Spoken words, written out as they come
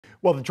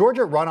Well, the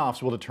Georgia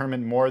runoffs will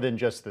determine more than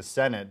just the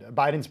Senate.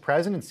 Biden's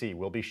presidency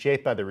will be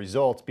shaped by the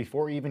results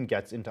before he even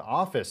gets into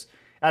office.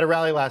 At a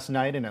rally last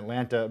night in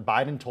Atlanta,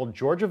 Biden told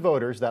Georgia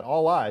voters that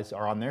all eyes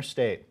are on their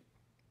state.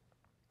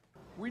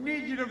 We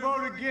need you to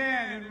vote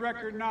again in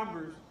record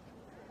numbers,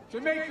 to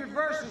make your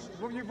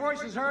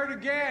voices heard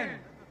again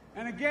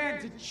and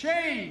again, to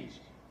change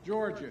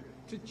Georgia,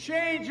 to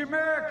change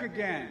America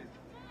again.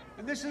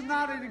 And this is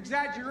not an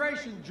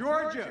exaggeration.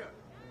 Georgia,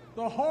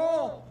 the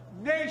whole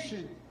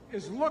nation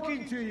is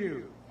looking to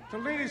you to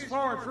lead us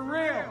forward, for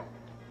real.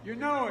 You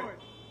know it.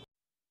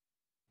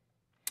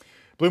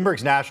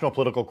 Bloomberg's national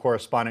political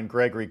correspondent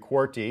Gregory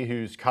Quarty,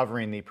 who's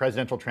covering the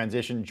presidential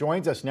transition,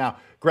 joins us now.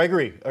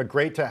 Gregory,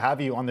 great to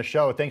have you on the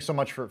show. Thanks so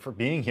much for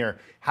being here.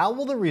 How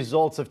will the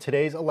results of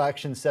today's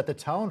election set the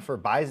tone for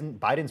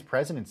Biden's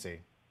presidency?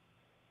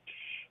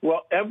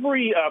 Well,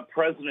 every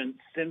president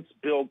since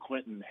Bill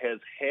Clinton has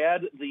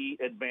had the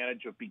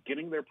advantage of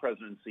beginning their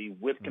presidency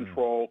with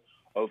control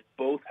of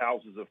both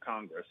houses of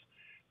Congress.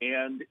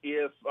 And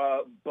if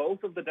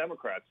both of the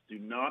Democrats do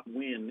not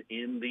win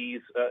in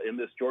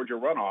this Georgia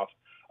runoff,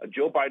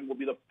 Joe Biden will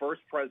be the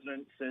first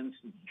president since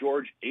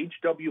George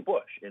H.W.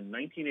 Bush in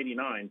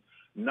 1989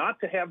 not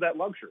to have that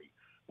luxury,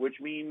 which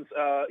means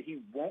he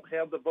won't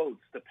have the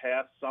votes to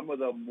pass some of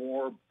the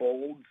more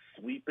bold,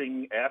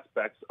 sweeping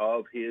aspects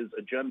of his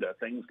agenda,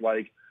 things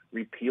like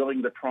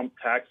repealing the Trump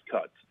tax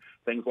cuts,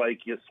 things like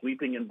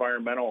sweeping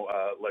environmental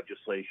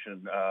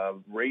legislation,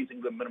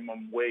 raising the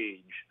minimum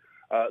wage.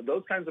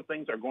 Those kinds of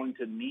things are going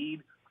to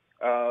need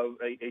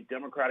a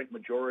Democratic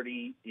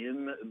majority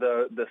in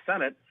the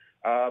Senate.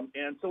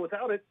 And so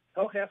without it,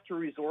 he'll have to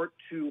resort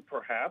to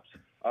perhaps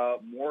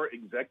more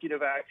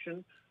executive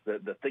action,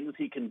 the things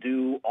he can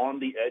do on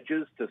the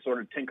edges to sort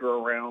of tinker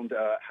around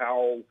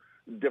how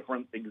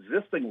different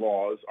existing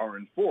laws are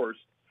enforced.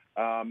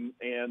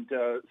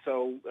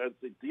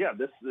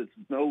 This is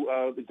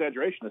no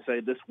exaggeration to say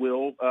this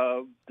will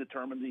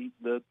determine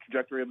the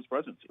trajectory of his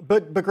presidency.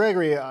 But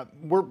Gregory,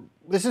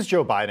 this is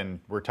Joe Biden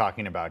we're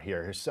talking about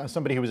here.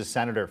 Somebody who was a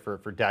senator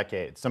for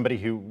decades, somebody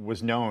who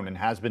was known and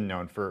has been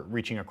known for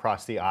reaching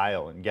across the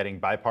aisle and getting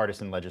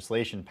bipartisan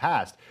legislation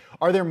passed.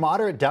 Are there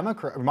moderate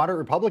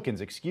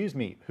Republicans,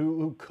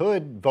 who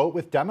could vote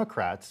with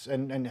Democrats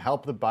and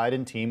help the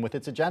Biden team with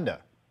its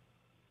agenda?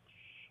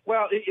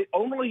 Well,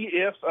 only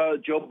if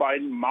Joe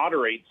Biden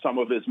moderates some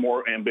of his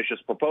more ambitious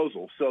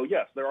proposals. So,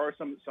 yes, there are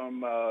some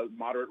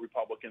moderate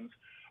Republicans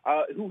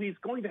who he's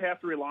going to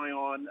have to rely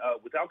on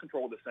without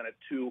control of the Senate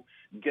to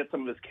get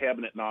some of his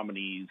cabinet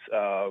nominees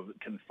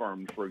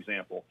confirmed, for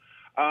example.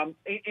 And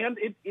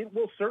it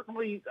will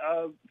certainly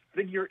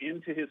figure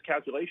into his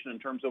calculation in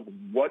terms of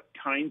what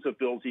kinds of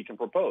bills he can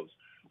propose.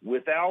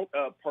 Without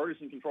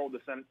partisan control of the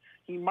Senate,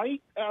 he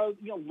might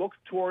look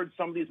towards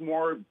some of these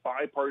more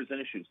bipartisan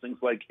issues, things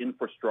like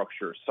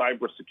infrastructure,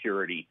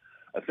 cybersecurity,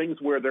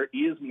 things where there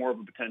is more of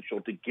a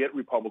potential to get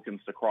Republicans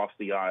to cross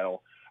the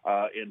aisle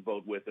and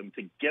vote with him,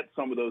 to get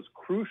some of those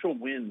crucial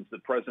wins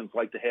that presidents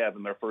like to have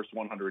in their first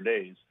 100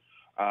 days.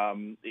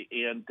 He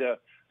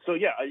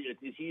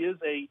is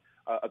a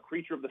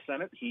creature of the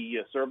Senate. He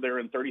served there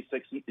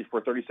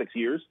for 36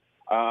 years.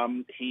 A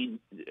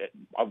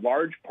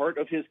large part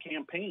of his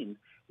campaign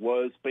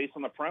was based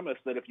on the premise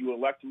that if you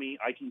elect me,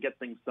 I can get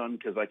things done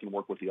because I can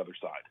work with the other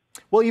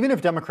side. Well, even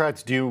if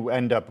Democrats do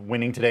end up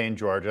winning today in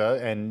Georgia,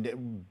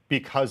 and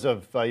because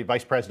of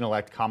Vice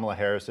President-elect Kamala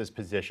Harris's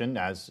position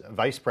as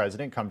vice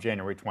president come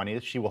January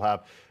 20th, she will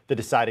have the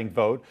deciding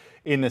vote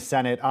in the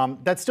Senate.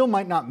 That still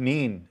might not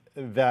mean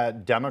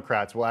that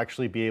Democrats will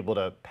actually be able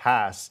to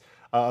pass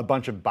a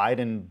bunch of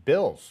Biden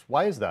bills.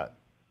 Why is that?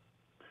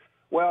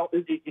 Well,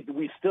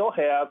 we still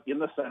have in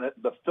the Senate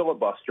the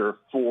filibuster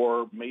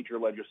for major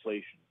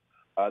legislation.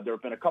 There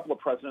have been a couple of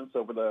presidents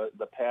over the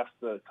past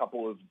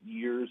couple of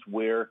years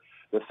where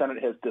the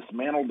Senate has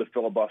dismantled the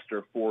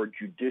filibuster for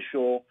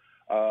judicial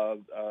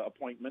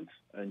appointments,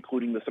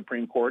 including the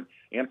Supreme Court,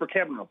 and for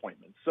cabinet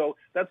appointments. So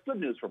that's good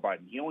news for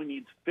Biden. He only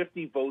needs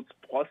 50 votes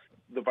plus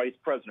the vice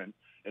president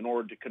in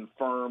order to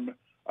confirm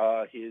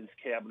his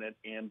cabinet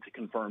and to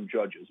confirm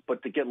judges.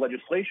 But to get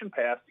legislation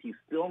passed, he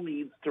still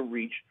needs to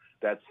reach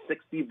that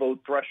 60-vote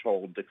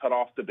threshold to cut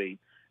off debate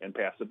and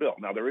pass a bill.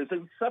 Now, there is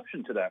an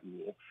exception to that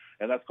rule,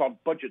 and that's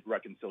called budget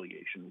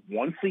reconciliation.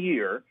 Once a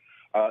year,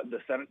 the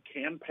Senate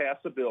can pass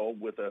a bill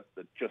with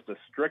just a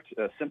strict,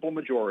 simple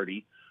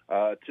majority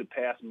to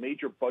pass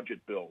major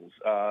budget bills.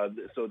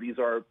 So these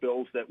are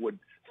bills that would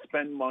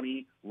spend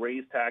money,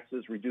 raise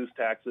taxes, reduce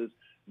taxes.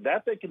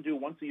 That they can do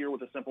once a year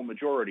with a simple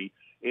majority.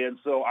 And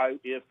so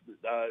if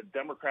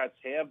Democrats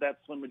have that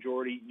slim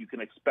majority, you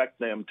can expect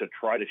them to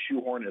try to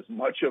shoehorn as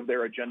much of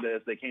their agenda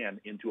as they can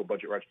into a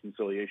budget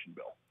reconciliation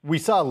bill. We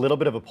saw a little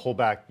bit of a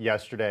pullback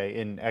yesterday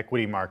in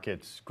equity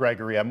markets.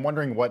 Gregory, I'm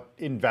wondering what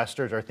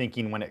investors are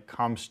thinking when it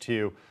comes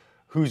to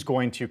who's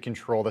going to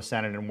control the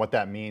Senate and what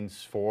that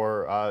means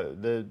for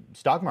the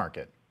stock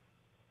market.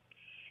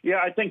 Yeah,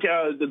 I think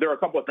there are a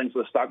couple of things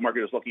the stock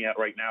market is looking at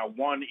right now.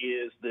 One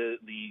is the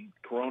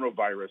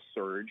coronavirus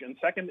surge, and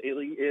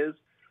secondly is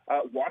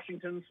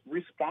Washington's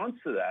response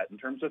to that in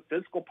terms of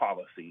fiscal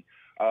policy.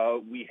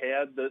 We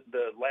had the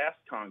last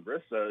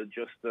Congress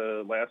just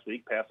last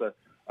week pass a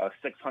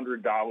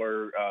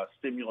 $600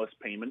 stimulus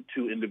payment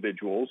to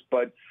individuals,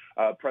 but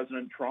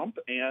President Trump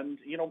and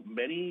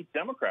many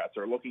Democrats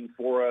are looking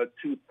for a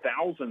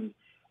 $2,000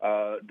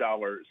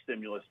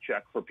 stimulus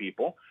check for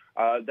people.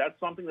 That's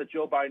something that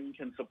Joe Biden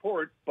can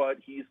support, but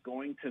he's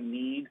going to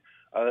need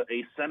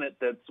a Senate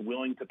that's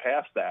willing to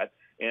pass that.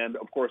 And,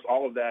 of course,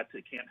 all of that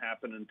can't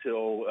happen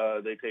until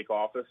they take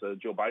office.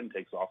 Joe Biden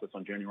takes office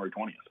on January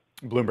 20th.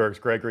 Bloomberg's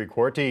Gregory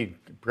Corti.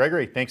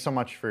 Gregory, thanks so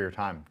much for your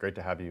time. Great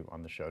to have you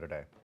on the show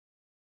today.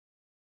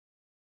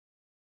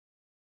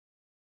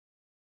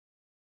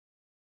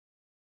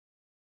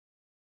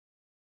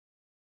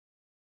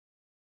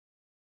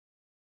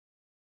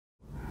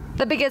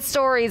 The biggest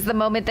stories the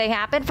moment they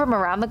happen from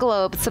around the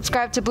globe.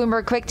 Subscribe to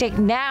Bloomberg Quick Take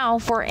now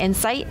for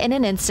insight in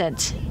an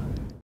instant.